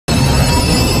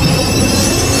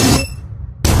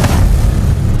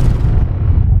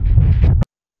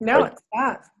No, it's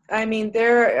not. I mean,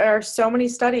 there are so many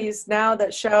studies now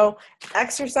that show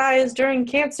exercise during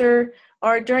cancer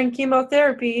or during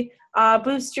chemotherapy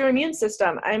boosts your immune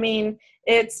system. I mean,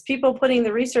 it's people putting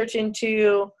the research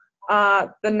into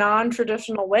the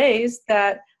non-traditional ways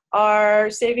that are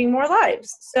saving more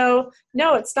lives. So,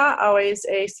 no, it's not always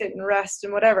a sit and rest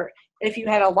and whatever. If you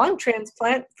had a lung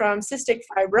transplant from cystic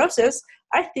fibrosis,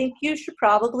 I think you should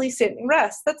probably sit and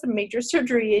rest. That's a major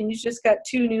surgery, and you just got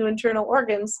 2 new internal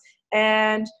organs,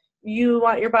 and you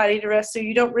want your body to rest so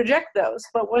you don't reject those.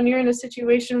 But when you're in a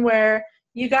situation where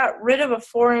you got rid of a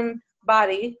foreign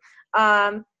body,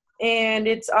 and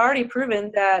it's already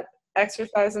proven that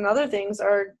exercise and other things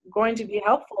are going to be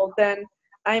helpful, then,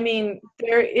 I mean,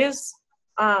 there's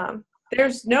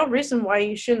no reason why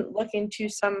you shouldn't look into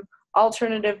some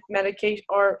alternative medication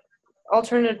or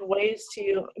alternative ways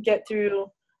to get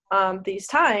through these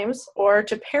times, or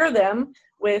to pair them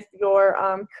with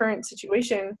your current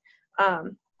situation.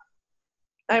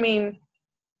 I mean,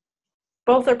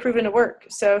 both are proven to work.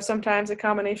 So sometimes a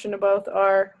combination of both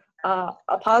are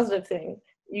a positive thing.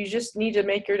 You just need to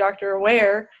make your doctor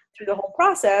aware through the whole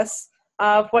process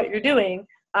of what you're doing.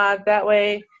 That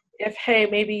way, if, hey,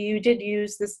 maybe you did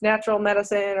use this natural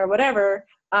medicine or whatever,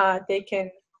 they can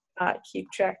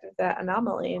keep track of that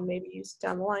anomaly and maybe use it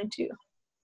down the line too.